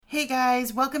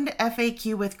guys, welcome to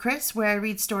FAQ with Chris, where I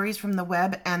read stories from the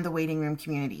web and the waiting room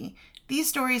community. These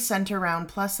stories center around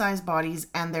plus-size bodies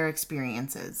and their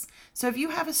experiences. So if you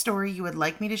have a story you would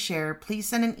like me to share, please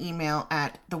send an email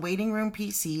at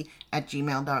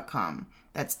thewaitingroompc@gmail.com.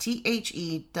 That's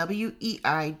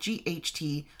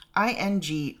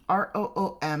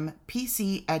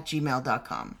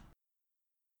THEWEIGHTINGROOMPC@gmail.com.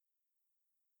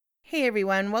 Hey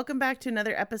everyone, welcome back to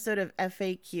another episode of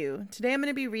FAQ. Today I'm going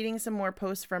to be reading some more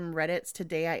posts from Reddit's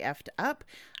Today I Effed Up.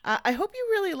 I hope you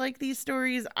really like these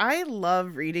stories. I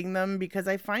love reading them because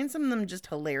I find some of them just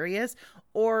hilarious,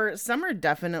 or some are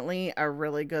definitely a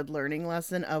really good learning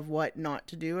lesson of what not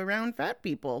to do around fat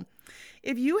people.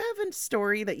 If you have a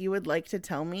story that you would like to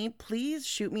tell me, please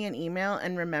shoot me an email,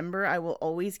 and remember, I will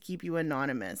always keep you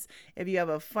anonymous. If you have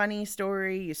a funny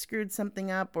story, you screwed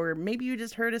something up, or maybe you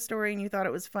just heard a story and you thought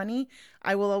it was funny,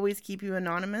 I will always keep you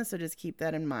anonymous, so just keep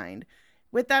that in mind.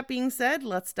 With that being said,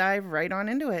 let's dive right on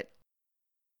into it.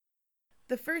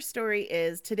 The first story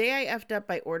is, Today I effed up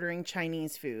by ordering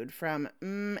Chinese food from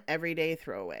Everyday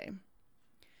Throwaway.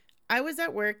 I was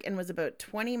at work and was about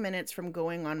 20 minutes from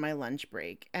going on my lunch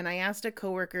break, and I asked a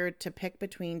coworker to pick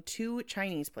between two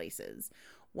Chinese places,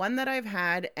 one that I've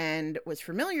had and was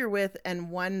familiar with, and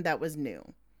one that was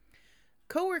new.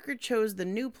 Coworker chose the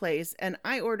new place, and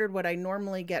I ordered what I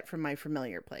normally get from my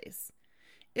familiar place.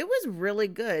 It was really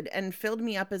good and filled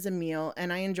me up as a meal,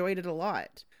 and I enjoyed it a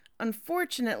lot.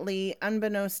 Unfortunately,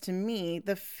 unbeknownst to me,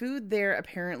 the food there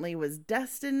apparently was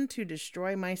destined to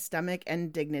destroy my stomach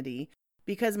and dignity,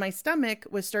 because my stomach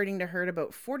was starting to hurt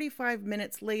about 45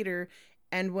 minutes later,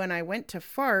 and when I went to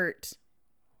fart,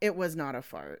 it was not a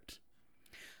fart.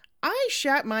 I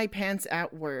shat my pants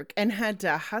at work and had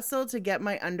to hustle to get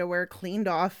my underwear cleaned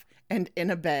off and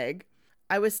in a bag.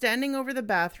 I was standing over the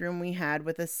bathroom we had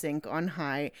with a sink on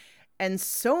high, and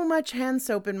so much hand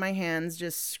soap in my hands,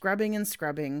 just scrubbing and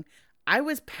scrubbing. I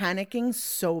was panicking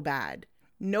so bad.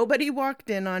 Nobody walked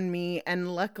in on me,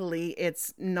 and luckily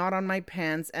it's not on my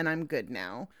pants and I'm good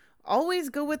now. Always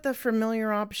go with the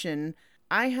familiar option.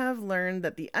 I have learned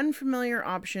that the unfamiliar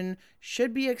option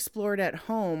should be explored at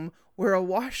home, where a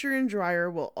washer and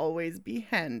dryer will always be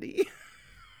handy.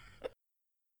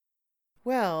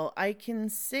 Well, I can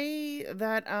say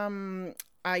that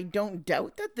I don't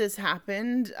doubt that this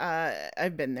happened.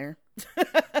 I've been there.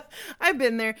 I've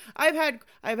been there. I've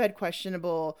had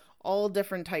questionable, all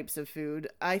different types of food.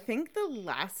 I think the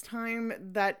last time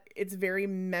that it's very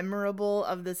memorable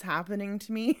of this happening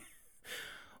to me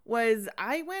was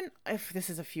this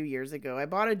is a few years ago, I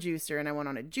bought a juicer and I went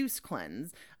on a juice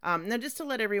cleanse. Now just to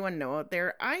let everyone know out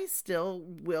there, I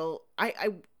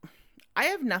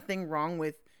have nothing wrong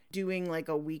with doing like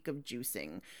a week of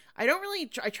juicing. I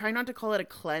try not to call it a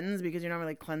cleanse because you're not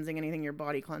really cleansing anything. Your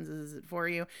body cleanses it for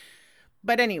you.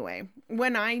 But anyway,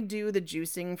 when I do the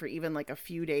juicing for even like a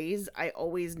few days, I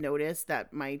always notice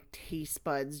that my taste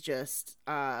buds just,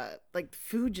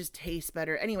 food just tastes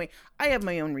better. Anyway, I have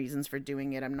my own reasons for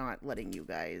doing it. I'm not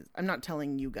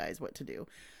telling you guys what to do.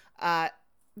 That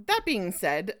being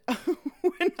said,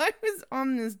 when I was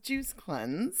on this juice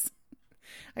cleanse,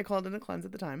 I called it a cleanse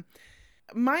at the time,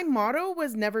 my motto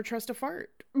was never trust a fart,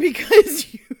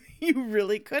 because you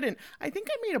really couldn't. I think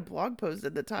I made a blog post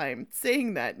at the time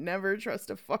saying that, never trust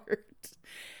a fart,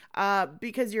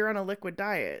 because you're on a liquid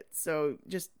diet. So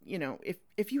just,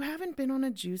 if you haven't been on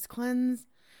a juice cleanse,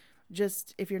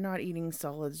 if you're not eating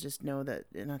solids, just know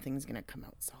that nothing's going to come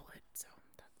out solid. So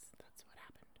that's what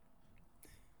happened.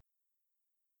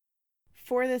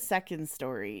 For the second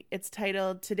story, it's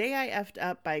titled, Today I Effed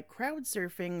Up by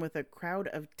Crowdsurfing with a Crowd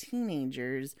of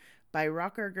Teenagers by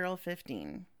Rocker Girl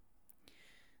 15.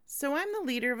 So I'm the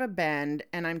leader of a band,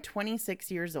 and I'm 26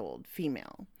 years old,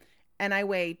 female, and I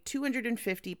weigh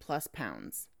 250 plus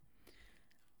pounds.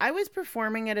 I was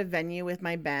performing at a venue with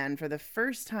my band for the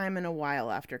first time in a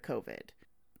while after COVID.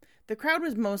 The crowd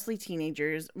was mostly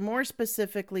teenagers, more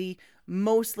specifically,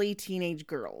 mostly teenage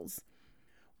girls.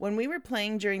 When we were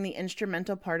playing during the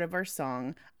instrumental part of our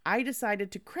song, I decided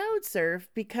to crowd surf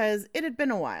because it had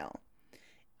been a while.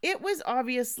 It was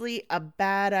obviously a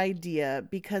bad idea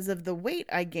because of the weight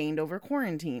I gained over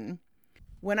quarantine.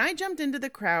 When I jumped into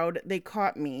the crowd, they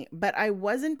caught me, but I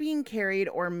wasn't being carried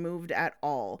or moved at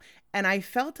all, and I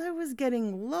felt I was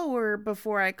getting lower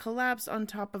before I collapsed on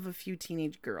top of a few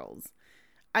teenage girls.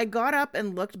 I got up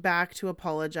and looked back to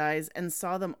apologize and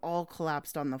saw them all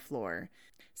collapsed on the floor.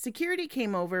 Security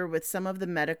came over with some of the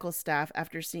medical staff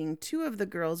after seeing two of the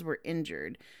girls were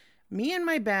injured. Me and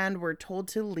my band were told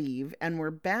to leave and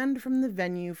were banned from the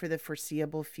venue for the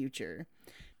foreseeable future.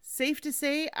 Safe to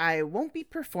say, I won't be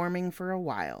performing for a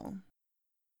while.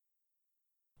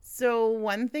 So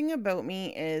one thing about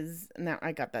me is, now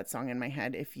I got that song in my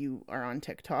head. If you are on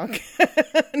TikTok,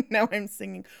 now I'm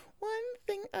singing one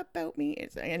thing about me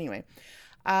is, anyway,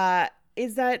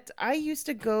 is that I used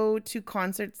to go to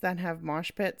concerts that have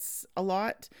mosh pits a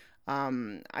lot. I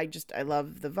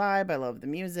love the vibe. I love the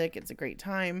music. It's a great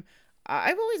time.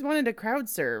 I've always wanted to crowd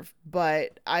surf,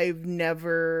 but I've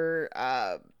never,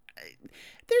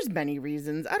 there's many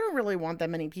reasons. I don't really want that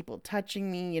many people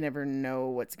touching me. You never know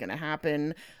what's going to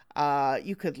happen.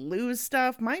 You could lose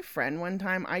stuff. My friend one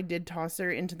time, I did toss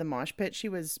her into the mosh pit. She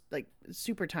was like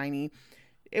super tiny.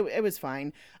 It was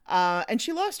fine. And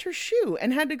she lost her shoe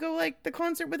and had to go like the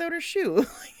concert without her shoe.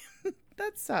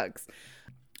 That sucks.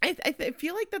 I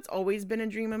feel like that's always been a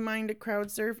dream of mine to crowd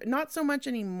surf. Not so much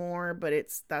anymore, but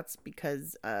that's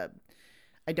because I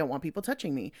don't want people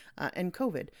touching me and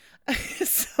COVID.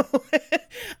 So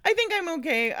I think I'm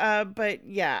okay. But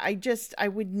yeah, I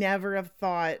would never have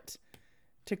thought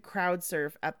to crowd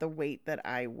surf at the weight that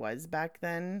I was back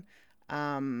then.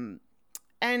 And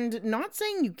not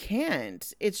saying you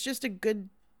can't. It's just a good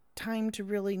time to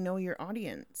really know your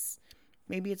audience.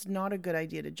 Maybe it's not a good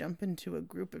idea to jump into a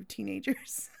group of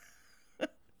teenagers.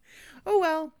 Oh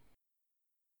well.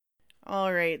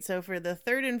 All right, so for the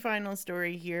third and final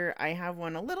story here, I have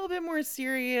one a little bit more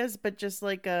serious, but just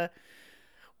like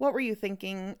what were you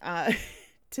thinking?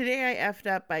 Today I effed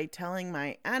up by telling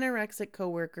my anorexic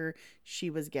coworker she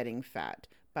was getting fat,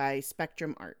 by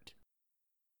Spectrum Art.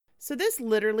 So this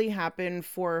literally happened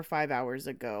 4 or 5 hours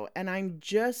ago, and I'm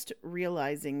just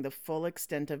realizing the full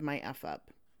extent of my F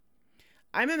up.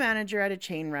 I'm a manager at a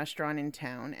chain restaurant in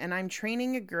town, and I'm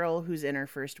training a girl who's in her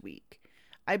first week.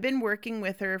 I've been working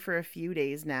with her for a few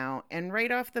days now, and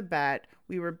right off the bat,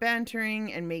 we were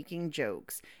bantering and making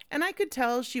jokes, and I could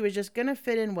tell she was just gonna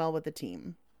fit in well with the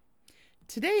team.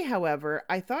 Today, however,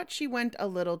 I thought she went a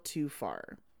little too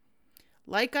far.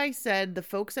 Like I said, the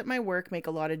folks at my work make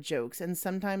a lot of jokes, and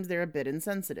sometimes they're a bit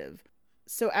insensitive.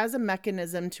 So as a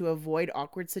mechanism to avoid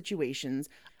awkward situations,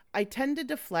 I tend to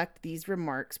deflect these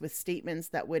remarks with statements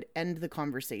that would end the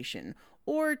conversation,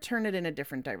 or turn it in a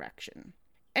different direction.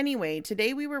 Anyway,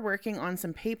 today we were working on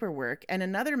some paperwork and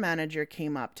another manager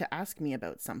came up to ask me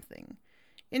about something.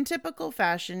 In typical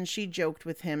fashion, she joked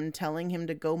with him, telling him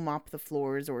to go mop the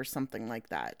floors or something like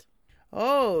that.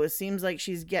 Oh, seems like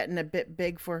she's getting a bit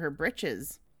big for her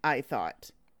britches, I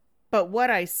thought. But what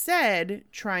I said,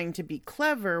 trying to be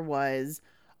clever, was,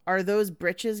 are those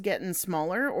britches getting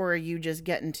smaller or are you just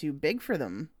getting too big for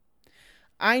them?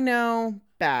 I know,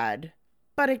 bad,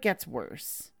 but it gets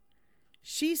worse.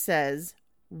 She says,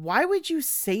 why would you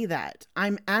say that?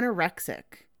 I'm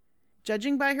anorexic.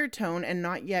 Judging by her tone and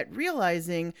not yet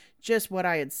realizing just what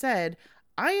I had said,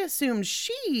 I assumed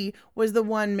she was the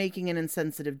one making an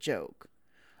insensitive joke.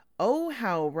 Oh,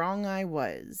 how wrong I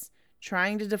was.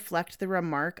 Trying to deflect the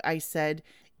remark, I said,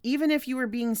 even if you were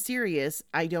being serious,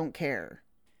 I don't care.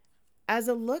 As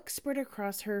a look spread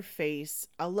across her face,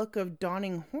 a look of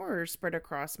dawning horror spread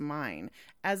across mine,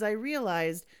 as I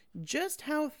realized just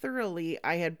how thoroughly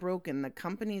I had broken the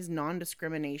company's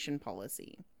non-discrimination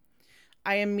policy.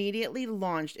 I immediately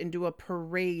launched into a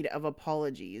parade of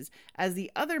apologies as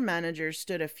the other manager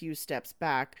stood a few steps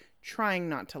back, trying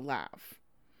not to laugh.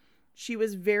 She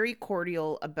was very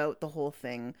cordial about the whole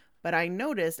thing, but I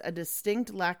noticed a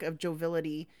distinct lack of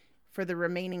joviality for the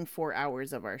remaining 4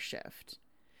 hours of our shift.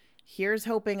 Here's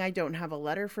hoping I don't have a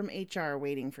letter from HR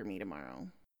waiting for me tomorrow.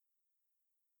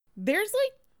 There's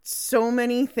like so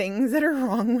many things that are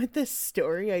wrong with this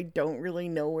story. I don't really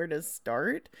know where to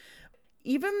start.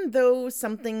 Even though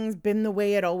something's been the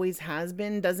way it always has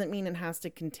been, doesn't mean it has to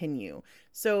continue.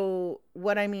 So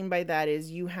what I mean by that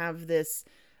is you have this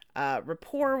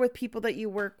rapport with people that you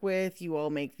work with. You all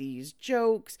make these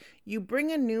jokes. You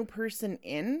bring a new person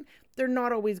in. They're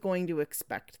not always going to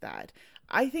expect that.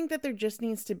 I think that there just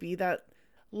needs to be that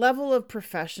level of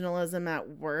professionalism at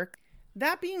work.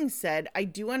 That being said, I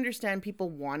do understand people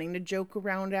wanting to joke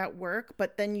around at work,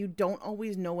 but then you don't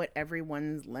always know what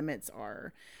everyone's limits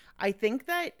are. I think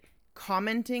that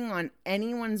commenting on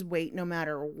anyone's weight, no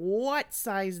matter what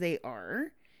size they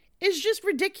are, is just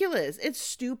ridiculous. It's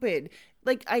stupid.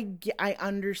 Like, I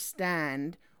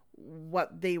understand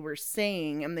what they were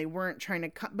saying and they weren't trying to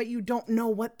cut, but you don't know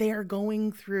what they're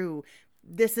going through.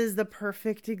 This is the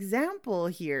perfect example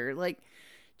here. Like,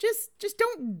 just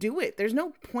don't do it. There's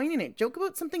no point in it. Joke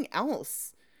about something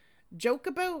else. Joke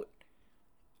about,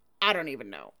 I don't even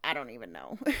know.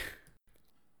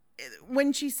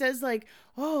 When she says like,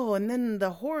 oh, and then the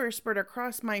horror spread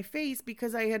across my face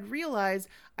because I had realized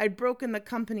I'd broken the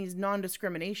company's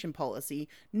non-discrimination policy,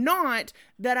 not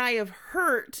that I have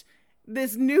hurt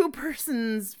this new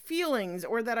person's feelings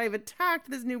or that I've attacked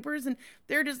this new person.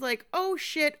 They're just like, oh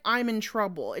shit, I'm in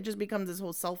trouble. It just becomes this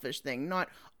whole selfish thing, not,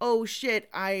 oh shit,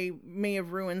 I may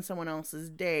have ruined someone else's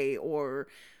day or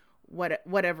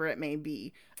whatever it may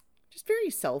be. Just very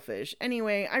selfish.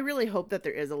 Anyway, I really hope that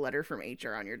there is a letter from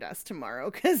HR on your desk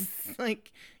tomorrow, because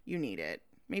like, you need it.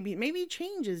 Maybe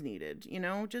change is needed, you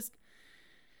know, just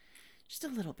a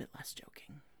little bit less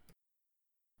joking.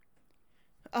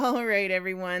 All right,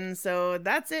 everyone. So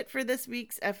that's it for this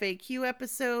week's FAQ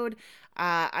episode.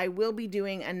 I will be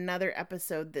doing another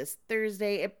episode this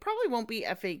Thursday. It probably won't be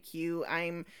FAQ.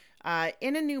 I'm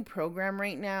in a new program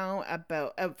right now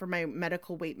about for my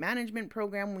medical weight management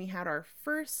program. We had our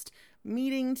first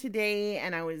meeting today,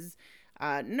 and I was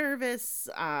nervous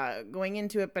going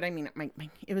into it, but I mean,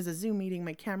 it was a Zoom meeting.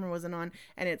 My camera wasn't on,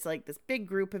 and it's like this big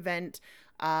group event.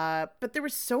 But there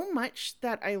was so much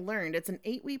that I learned. It's an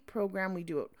 8-week program. We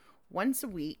do it once a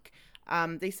week.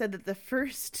 They said that the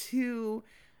first 2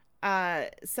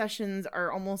 sessions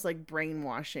are almost like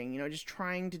brainwashing, you know, just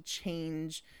trying to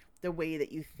change the way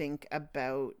that you think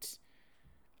about,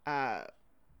 they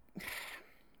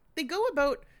go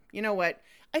about, you know what,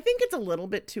 I think it's a little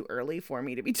bit too early for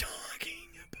me to be talking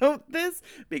about this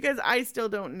because I still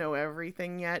don't know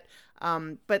everything yet.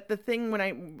 But the thing when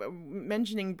I'm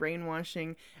mentioning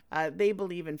brainwashing, they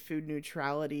believe in food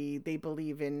neutrality. They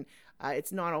believe in,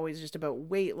 it's not always just about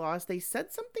weight loss. They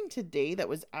said something today that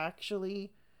was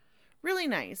actually really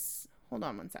nice. Hold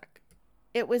on one sec.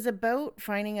 It was about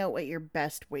finding out what your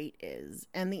best weight is.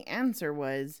 And the answer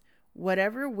was,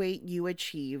 whatever weight you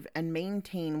achieve and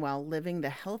maintain while living the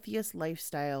healthiest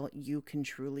lifestyle you can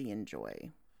truly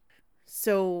enjoy.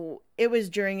 So it was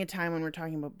during a time when we're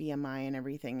talking about BMI and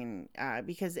everything, and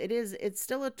because it's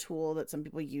still a tool that some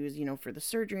people use, you know, for the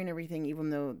surgery and everything, even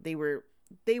though they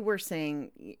were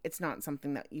saying it's not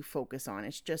something that you focus on.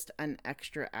 It's just an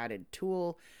extra added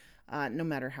tool, no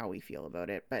matter how we feel about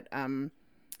it. But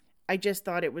I just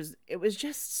thought it was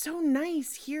just so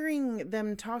nice hearing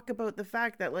them talk about the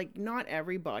fact that, like, not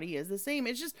everybody is the same.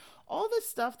 It's just all the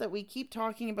stuff that we keep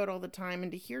talking about all the time,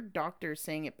 and to hear doctors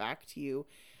saying it back to you,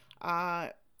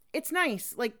 it's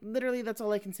nice. Like, literally, that's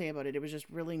all I can say about it. It was just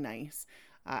really nice.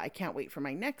 I can't wait for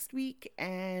my next week,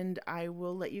 and I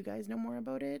will let you guys know more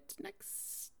about it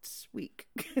next week.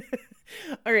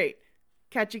 All right.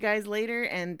 Catch you guys later,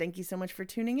 and thank you so much for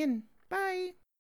tuning in. Bye.